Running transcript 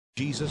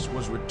Jesus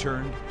was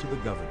returned to the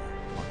governor,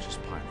 Pontius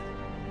Pilate,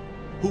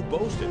 who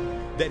boasted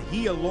that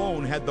he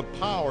alone had the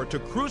power to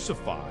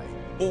crucify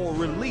or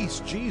release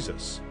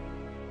Jesus.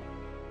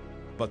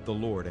 But the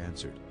Lord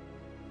answered,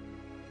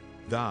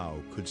 "Thou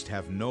couldst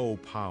have no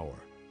power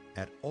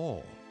at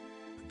all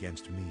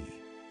against me,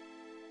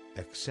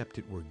 except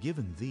it were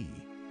given thee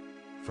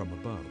from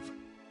above."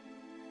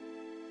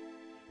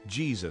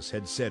 Jesus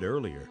had said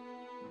earlier,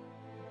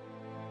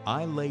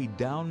 "I lay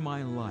down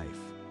my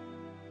life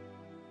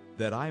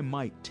that I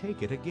might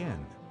take it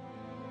again.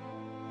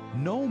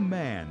 No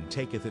man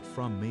taketh it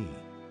from me,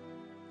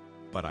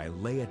 but I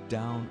lay it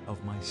down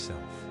of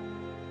myself."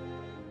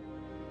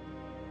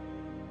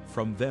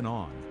 From then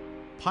on,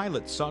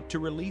 Pilate sought to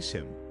release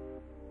him.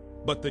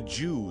 But the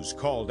Jews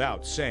called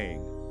out, saying,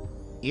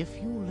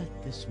 "If you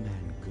let this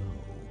man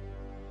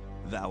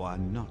go, thou art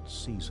not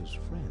Caesar's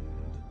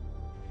friend.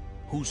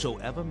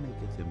 Whosoever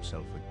maketh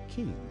himself a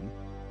king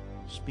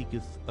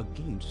speaketh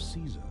against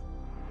Caesar."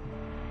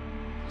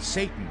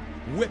 Satan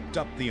whipped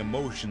up the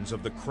emotions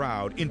of the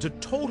crowd into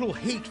total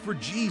hate for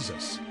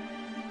Jesus.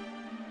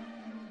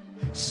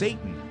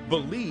 Satan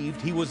believed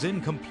he was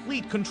in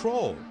complete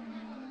control.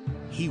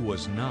 He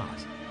was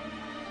not.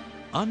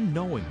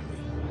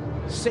 Unknowingly,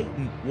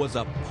 Satan was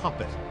a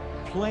puppet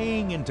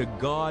playing into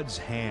God's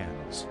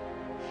hands.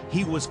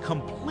 He was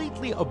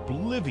completely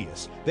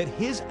oblivious that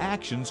his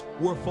actions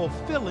were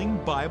fulfilling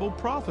Bible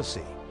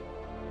prophecy.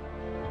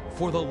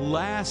 For the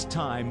last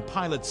time,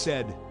 Pilate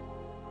said,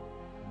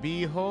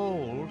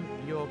 "Behold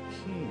your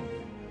king."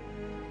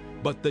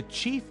 But the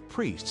chief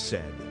priest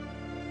said,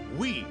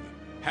 "We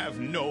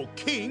have no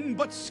king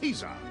but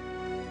Caesar."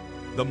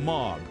 The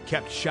mob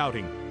kept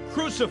shouting,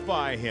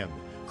 "Crucify him!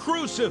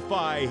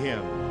 Crucify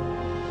him!"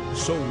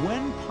 So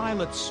when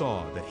Pilate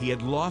saw that he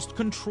had lost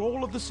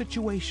control of the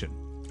situation,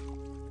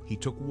 he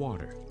took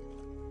water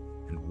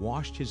and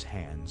washed his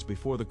hands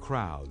before the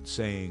crowd,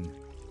 saying,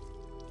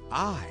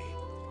 "I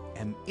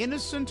am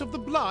innocent of the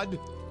blood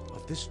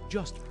of this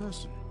just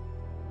person."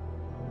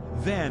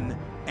 Then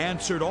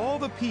answered all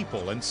the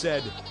people and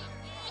said,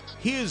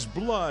 "His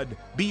blood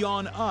be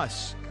on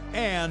us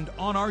and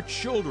on our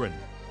children."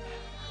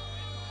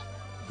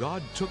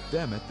 God took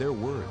them at their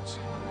words,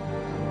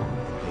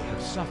 and they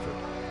have suffered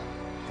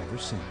ever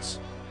since.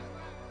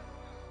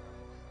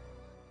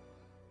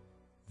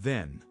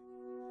 Then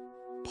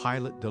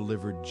Pilate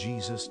delivered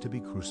Jesus to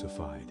be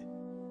crucified,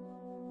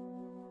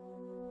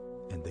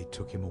 and they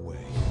took him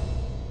away.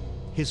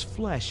 His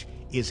flesh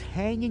is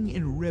hanging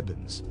in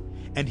ribbons,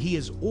 and he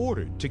is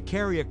ordered to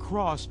carry a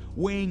cross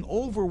weighing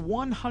over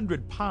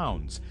 100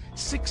 pounds,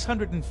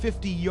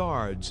 650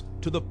 yards,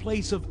 to the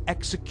place of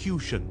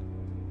execution,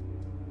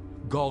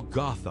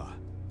 Golgotha.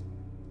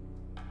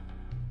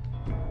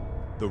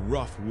 The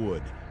rough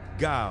wood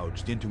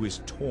gouged into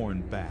his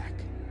torn back.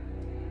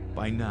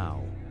 By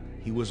now,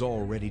 he was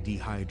already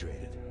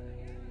dehydrated.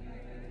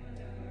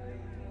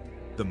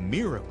 The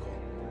miracle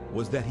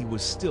was that he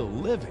was still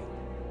living.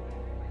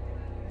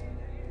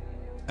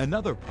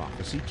 Another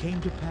prophecy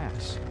came to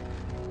pass.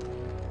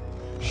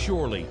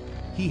 "Surely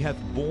he hath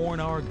borne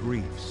our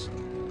griefs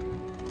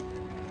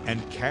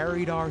and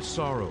carried our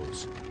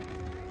sorrows.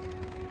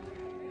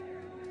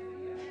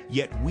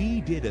 Yet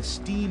we did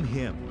esteem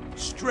him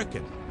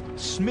stricken,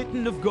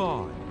 smitten of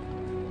God,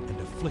 and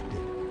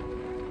afflicted."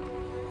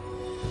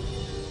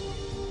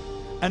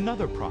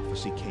 Another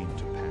prophecy came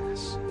to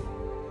pass.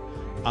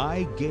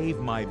 "I gave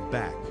my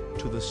back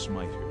to the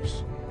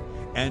smiters,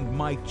 and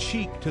my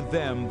cheek to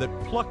them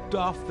that plucked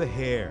off the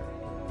hair.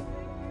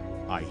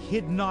 I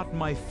hid not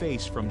my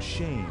face from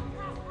shame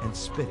and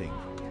spitting."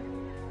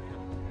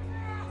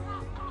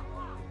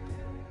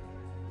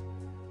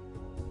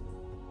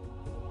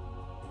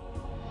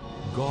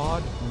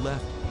 God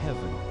left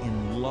heaven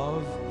in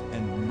love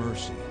and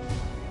mercy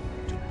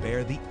to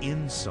bear the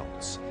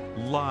insults,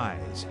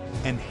 lies,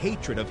 and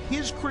hatred of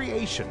his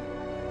creation,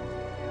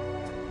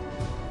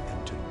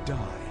 and to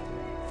die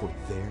for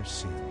their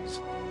sins.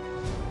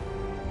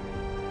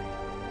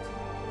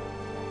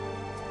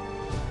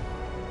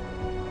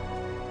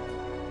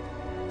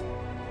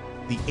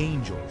 The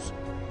angels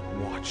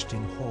watched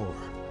in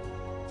horror.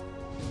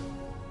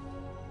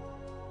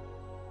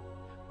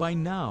 By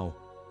now,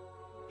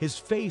 his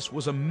face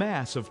was a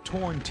mass of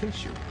torn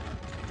tissue.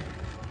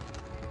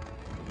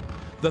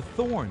 The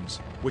thorns,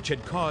 which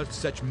had caused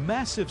such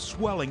massive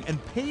swelling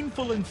and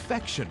painful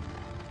infection,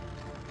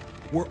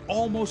 were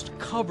almost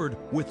covered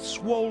with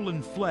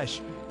swollen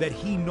flesh that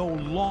he no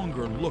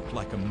longer looked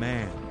like a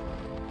man.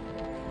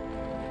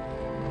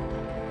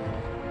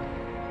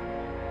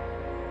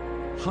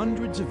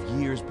 Hundreds of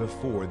years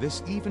before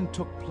this even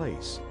took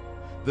place,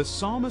 the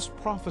psalmist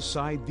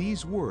prophesied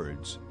these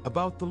words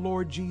about the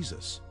Lord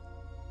Jesus.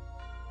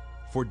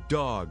 "For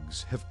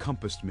dogs have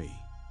compassed me,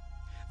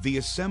 the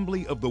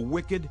assembly of the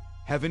wicked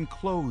have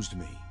enclosed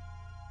me.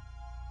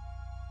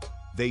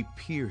 They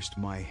pierced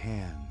my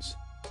hands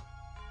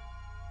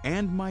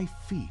and my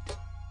feet."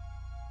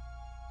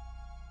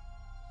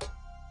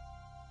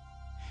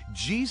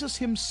 Jesus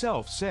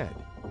himself said,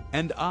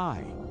 "And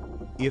I,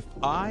 if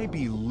I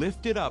be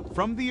lifted up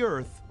from the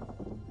earth,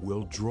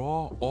 will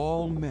draw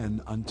all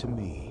men unto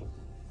me.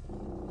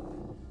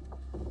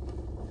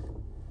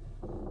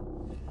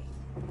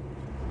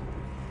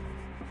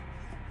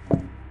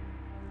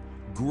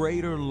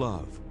 Greater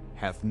love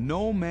hath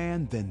no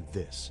man than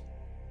this,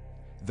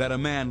 that a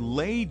man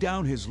lay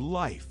down his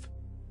life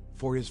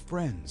for his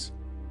friends.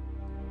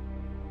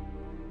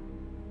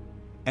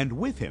 And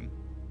with him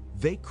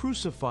they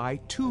crucify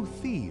two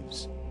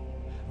thieves,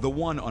 the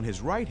one on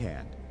his right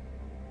hand,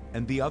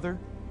 and the other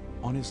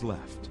on his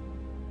left.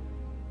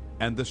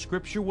 And the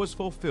scripture was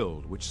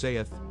fulfilled, which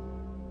saith,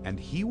 And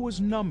he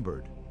was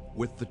numbered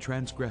with the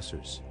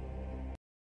transgressors.